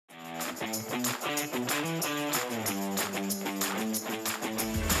The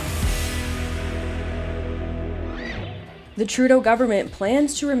Trudeau government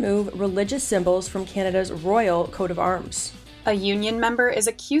plans to remove religious symbols from Canada's royal coat of arms. A union member is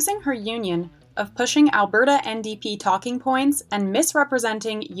accusing her union of pushing Alberta NDP talking points and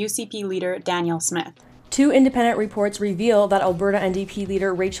misrepresenting UCP leader Danielle Smith. Two independent reports reveal that Alberta NDP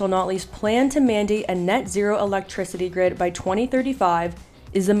leader Rachel Notley's plan to mandate a net zero electricity grid by 2035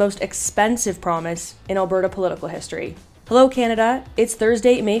 is the most expensive promise in Alberta political history. Hello Canada, it's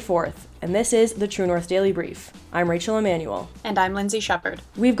Thursday, May 4th, and this is the True North Daily Brief. I'm Rachel Emmanuel. And I'm Lindsay Shepherd.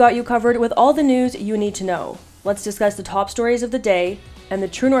 We've got you covered with all the news you need to know. Let's discuss the top stories of the day and the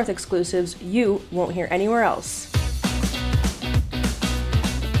True North exclusives you won't hear anywhere else.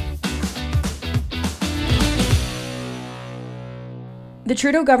 The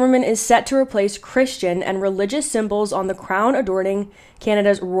Trudeau government is set to replace Christian and religious symbols on the crown adorning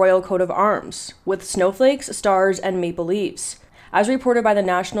Canada's royal coat of arms with snowflakes, stars, and maple leaves. As reported by the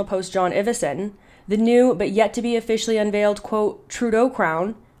National Post John Ivison, the new but yet to be officially unveiled, quote, Trudeau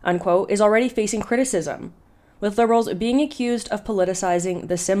crown, unquote, is already facing criticism, with Liberals being accused of politicizing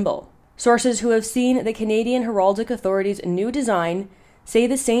the symbol. Sources who have seen the Canadian Heraldic Authority's new design say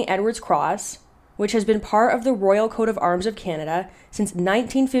the St. Edward's Cross, which has been part of the Royal Coat of Arms of Canada since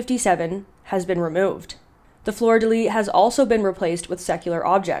 1957, has been removed. The fleur-de-lis has also been replaced with secular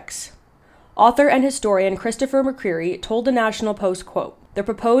objects. Author and historian Christopher McCreary told the National Post, quote, the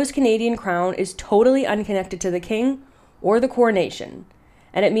proposed Canadian crown is totally unconnected to the king or the coronation,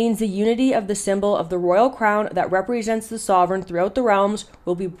 and it means the unity of the symbol of the royal crown that represents the sovereign throughout the realms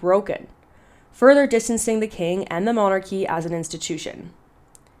will be broken, further distancing the king and the monarchy as an institution.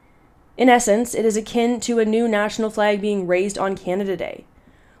 In essence, it is akin to a new national flag being raised on Canada Day,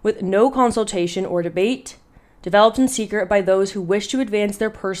 with no consultation or debate, developed in secret by those who wish to advance their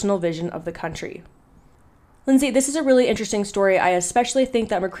personal vision of the country. Lindsay, this is a really interesting story. I especially think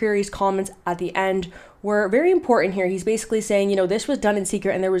that McCreary's comments at the end were very important here. He's basically saying, this was done in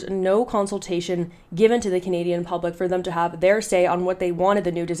secret and there was no consultation given to the Canadian public for them to have their say on what they wanted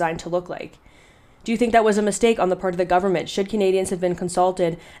the new design to look like. Do you think that was a mistake on the part of the government? Should Canadians have been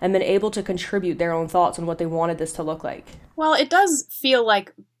consulted and been able to contribute their own thoughts on what they wanted this to look like? Well, it does feel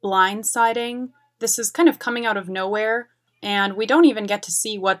like blindsiding. This is kind of coming out of nowhere, and we don't even get to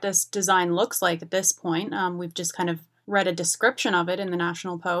see what this design looks like at this point. We've just kind of read a description of it in the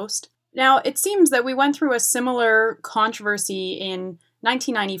National Post. Now, it seems that we went through a similar controversy in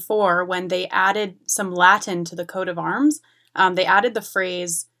 1994 when they added some Latin to the coat of arms. They added the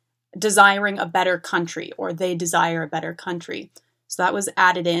phrase, desiring a better country, or they desire a better country. So that was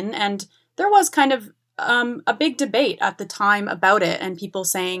added in, and there was kind of a big debate at the time about it, and people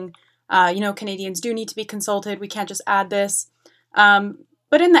saying, Canadians do need to be consulted, we can't just add this.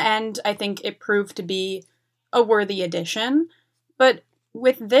 But in the end, I think it proved to be a worthy addition. But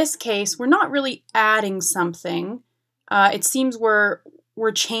with this case, we're not really adding something. It seems we're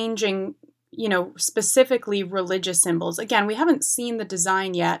changing, specifically religious symbols. Again, we haven't seen the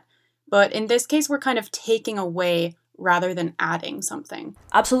design yet, but in this case, we're kind of taking away rather than adding something.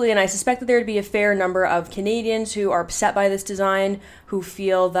 Absolutely, and I suspect that there would be a fair number of Canadians who are upset by this design, who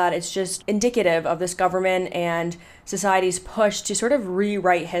feel that it's just indicative of this government and society's push to sort of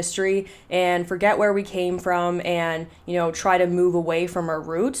rewrite history and forget where we came from and, try to move away from our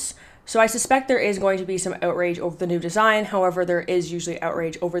roots. So I suspect there is going to be some outrage over the new design. However, there is usually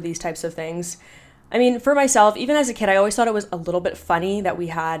outrage over these types of things. I mean, for myself, even as a kid, I always thought it was a little bit funny that we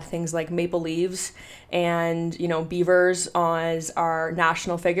had things like maple leaves and, beavers as our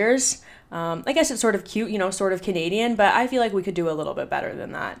national figures. I guess it's sort of cute, sort of Canadian, but I feel like we could do a little bit better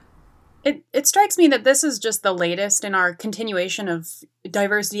than that. It strikes me that this is just the latest in our continuation of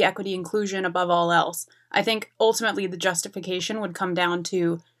diversity, equity, inclusion above all else. I think ultimately the justification would come down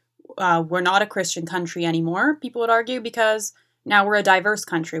to we're not a Christian country anymore, people would argue, because now we're a diverse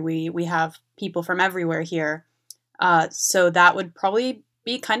country. We have people from everywhere here. So that would probably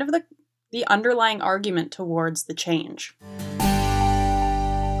be kind of the underlying argument towards the change.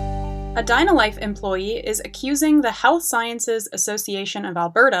 A Dynalife employee is accusing the Health Sciences Association of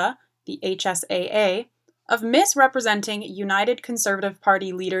Alberta, the HSAA, of misrepresenting United Conservative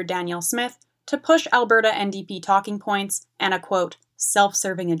Party leader Danielle Smith to push Alberta NDP talking points and a, quote,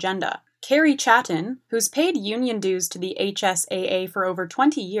 self-serving agenda. Carrie Chatton, who's paid union dues to the HSAA for over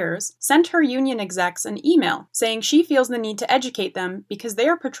 20 years, sent her union execs an email saying she feels the need to educate them because they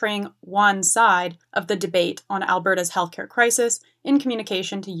are portraying one side of the debate on Alberta's healthcare crisis in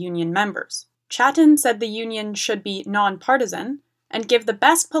communication to union members. Chatton said the union should be nonpartisan and give the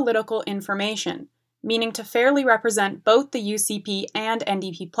best political information, meaning to fairly represent both the UCP and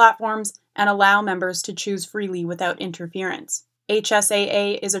NDP platforms and allow members to choose freely without interference.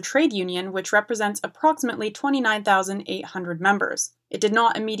 HSAA is a trade union which represents approximately 29,800 members. It did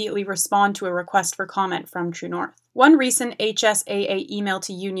not immediately respond to a request for comment from True North. One recent HSAA email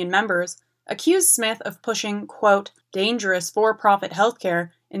to union members accused Smith of pushing, quote, dangerous for-profit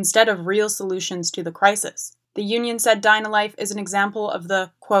healthcare instead of real solutions to the crisis. The union said Dynalife is an example of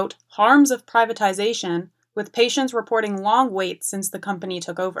the, quote, harms of privatization, with patients reporting long waits since the company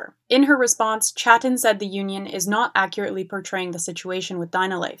took over. In her response, Chatton said the union is not accurately portraying the situation with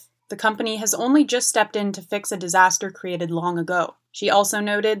Dynalife. The company has only just stepped in to fix a disaster created long ago. She also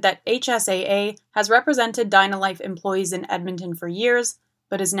noted that HSAA has represented Dynalife employees in Edmonton for years,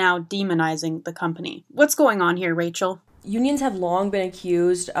 but is now demonizing the company. What's going on here, Rachel? Unions have long been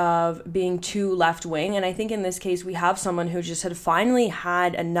accused of being too left-wing, and I think in this case we have someone who just had finally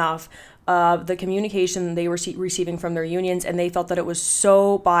had enough of the communication they were receiving from their unions, and they felt that it was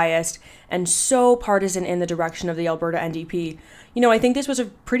so biased and so partisan in the direction of the Alberta NDP. You know, I think this was a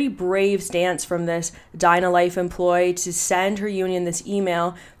pretty brave stance from this Dynalife employee to send her union this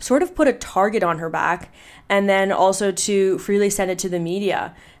email, sort of put a target on her back, and then also to freely send it to the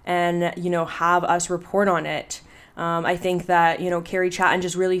media and, you know, have us report on it. I think that, you know, Carrie Chatton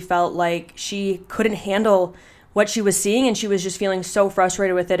just really felt like she couldn't handle what she was seeing, and she was just feeling so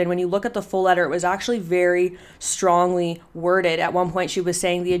frustrated with it. And when you look at the full letter, it was actually very strongly worded. At one point, she was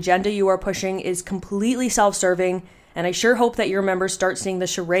saying, the agenda you are pushing is completely self-serving, and I sure hope that your members start seeing the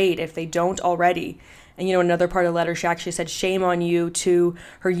charade if they don't already. And, you know, another part of the letter, she actually said shame on you to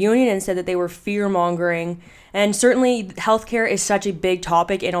her union and said that they were fear-mongering. And certainly healthcare is such a big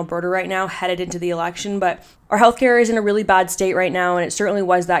topic in Alberta right now, headed into the election, but our healthcare is in a really bad state right now, and it certainly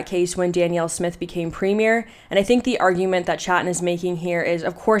was that case when Danielle Smith became premier. And I think the argument that Chatton is making here is,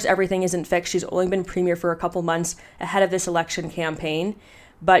 of course, everything isn't fixed. She's only been premier for a couple months ahead of this election campaign.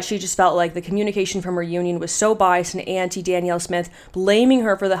 But she just felt like the communication from her union was so biased and anti-Danielle Smith, blaming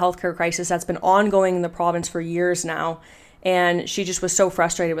her for the healthcare crisis that's been ongoing in the province for years now. And she just was so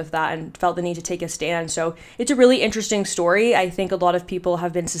frustrated with that and felt the need to take a stand. So it's a really interesting story. I think a lot of people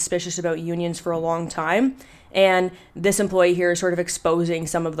have been suspicious about unions for a long time. And this employee here is sort of exposing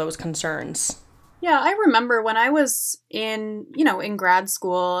some of those concerns. Yeah, I remember when I was in grad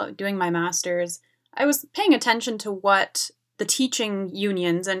school doing my master's, I was paying attention to what the teaching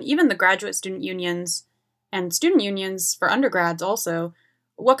unions and even the graduate student unions and student unions for undergrads also,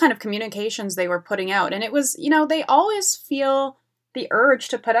 what kind of communications they were putting out. And it was, they always feel the urge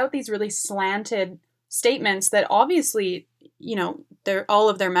to put out these really slanted statements that obviously, all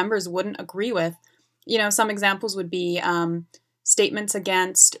of their members wouldn't agree with. Some examples would be statements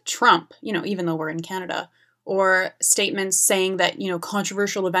against Trump, even though we're in Canada, or statements saying that,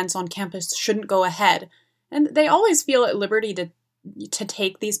 controversial events on campus shouldn't go ahead. And they always feel at liberty to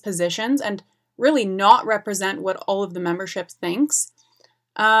take these positions and really not represent what all of the membership thinks.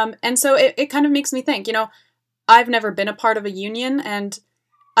 And so it kind of makes me think, I've never been a part of a union, and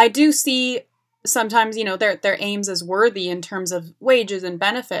I do see sometimes, their aims as worthy in terms of wages and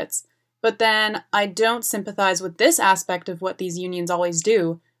benefits. But then I don't sympathize with this aspect of what these unions always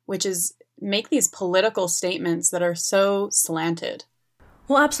do, which is make these political statements that are so slanted.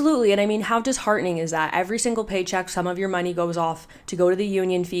 Well, absolutely. And I mean, how disheartening is that? Every single paycheck, some of your money goes off to go to the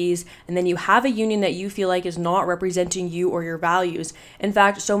union fees, and then you have a union that you feel like is not representing you or your values. In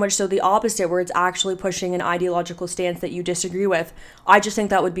fact, so much so the opposite, where it's actually pushing an ideological stance that you disagree with. I just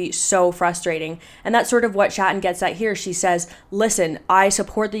think that would be so frustrating. And that's sort of what Chatton gets at here. She says, listen, I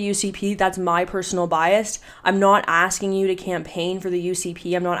support the UCP. That's my personal bias. I'm not asking you to campaign for the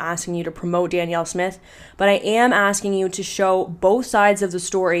UCP. I'm not asking you to promote Danielle Smith, but I am asking you to show both sides of the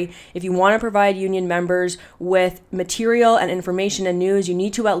story. If you want to provide union members with material and information and news, you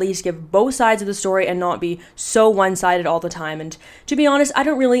need to at least give both sides of the story and not be so one-sided all the time. And to be honest, I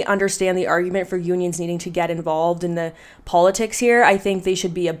don't really understand the argument for unions needing to get involved in the politics here. I think they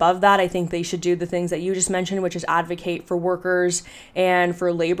should be above that. I think they should do the things that you just mentioned, which is advocate for workers and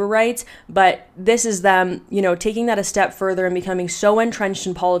for labor rights. But this is them, taking that a step further and becoming so entrenched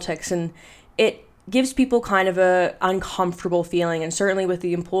in politics, and it gives people kind of a uncomfortable feeling. And certainly with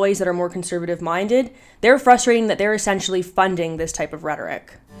the employees that are more conservative minded, they're frustrating that they're essentially funding this type of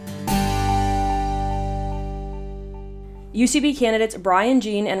rhetoric. UCP candidates Brian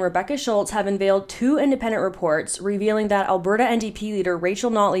Jean and Rebecca Schultz have unveiled 2 independent reports revealing that Alberta NDP leader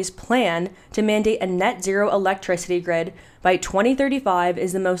Rachel Notley's plan to mandate a net zero electricity grid by 2035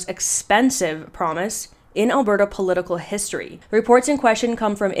 is the most expensive promise in Alberta political history. The reports in question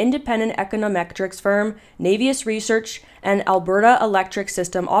come from independent econometrics firm Navius Research and Alberta Electric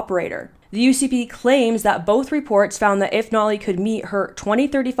System Operator. The UCP claims that both reports found that if Notley could meet her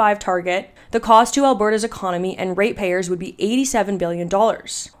 2035 target, the cost to Alberta's economy and ratepayers would be $87 billion,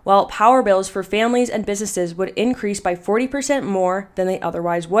 while power bills for families and businesses would increase by 40% more than they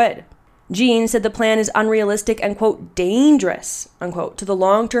otherwise would. Jean said the plan is unrealistic and, quote, dangerous, unquote, to the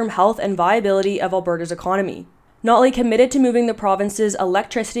long-term health and viability of Alberta's economy. Notley committed to moving the province's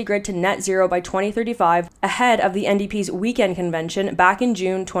electricity grid to net zero by 2035 ahead of the NDP's weekend convention back in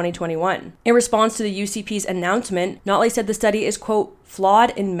June 2021. In response to the UCP's announcement, Notley said the study is, quote, flawed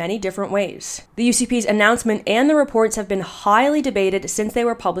in many different ways. The UCP's announcement and the reports have been highly debated since they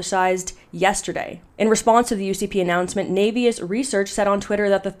were publicized yesterday. In response to the UCP announcement, Navius Research said on Twitter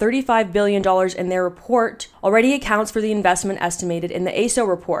that the $35 billion in their report already accounts for the investment estimated in the AESO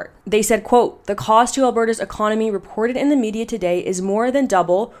report. They said, quote, the cost to Alberta's economy reported in the media today is more than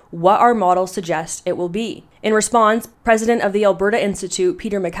double what our models suggest it will be. In response, president of the Alberta Institute,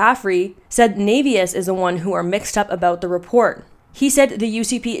 Peter McCaffrey, said Navius is the one who are mixed up about the report. He said the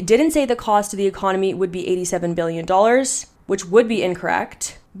UCP didn't say the cost to the economy would be $87 billion, which would be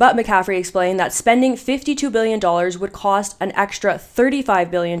incorrect. But McCaffrey explained that spending $52 billion would cost an extra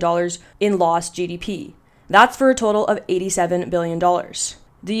 $35 billion in lost GDP. That's for a total of $87 billion.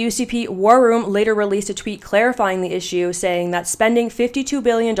 The UCP War Room later released a tweet clarifying the issue, saying that spending $52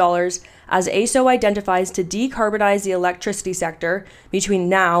 billion as AESO identifies to decarbonize the electricity sector between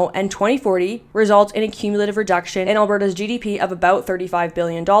now and 2040 results in a cumulative reduction in Alberta's GDP of about $35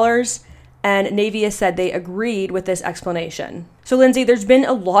 billion, and Navius said they agreed with this explanation. So, Lindsay, there's been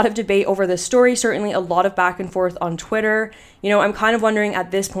a lot of debate over this story, certainly a lot of back and forth on Twitter. I'm kind of wondering at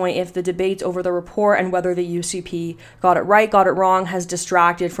this point if the debates over the report and whether the UCP got it right, got it wrong, has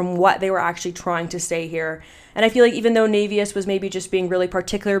distracted from what they were actually trying to say here. And I feel like even though Navius was maybe just being really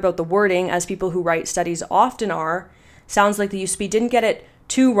particular about the wording, as people who write studies often are, sounds like the UCP didn't get it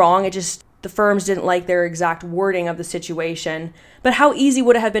too wrong. The firms didn't like their exact wording of the situation. But how easy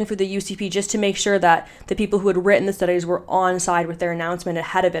would it have been for the UCP just to make sure that the people who had written the studies were on side with their announcement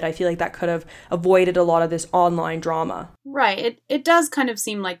ahead of it? I feel like that could have avoided a lot of this online drama. Right. It does kind of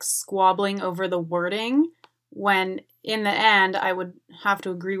seem like squabbling over the wording, when in the end, I would have to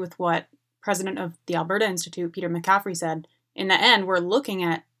agree with what president of the Alberta Institute, Peter McCaffrey, said. In the end, we're looking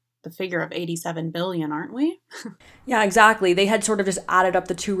at the figure of 87 billion, aren't we? Yeah, exactly. They had sort of just added up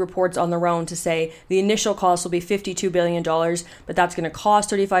the two reports on their own to say the initial cost will be $52 billion, but that's going to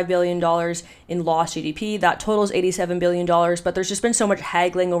cost $35 billion in lost GDP. That totals $87 billion, but there's just been so much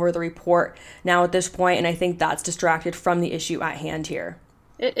haggling over the report now at this point, and I think that's distracted from the issue at hand here.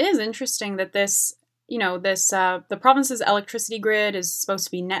 It is interesting that the province's electricity grid is supposed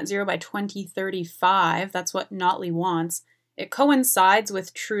to be net zero by 2035. That's what Notley wants. It coincides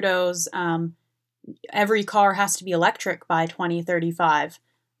with Trudeau's every car has to be electric by 2035.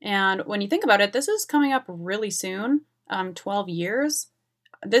 And when you think about it, this is coming up really soon, 12 years.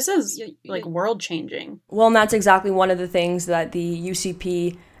 This is like world changing. Well, and that's exactly one of the things that the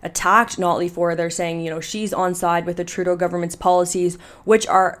UCP attacked Notley for. They're saying, she's on side with the Trudeau government's policies, which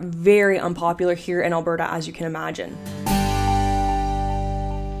are very unpopular here in Alberta, as you can imagine.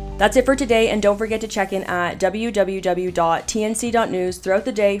 That's it for today, and don't forget to check in at www.tnc.news throughout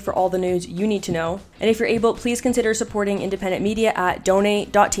the day for all the news you need to know. And if you're able, please consider supporting independent media at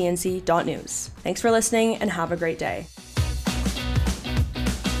donate.tnc.news. Thanks for listening, and have a great day.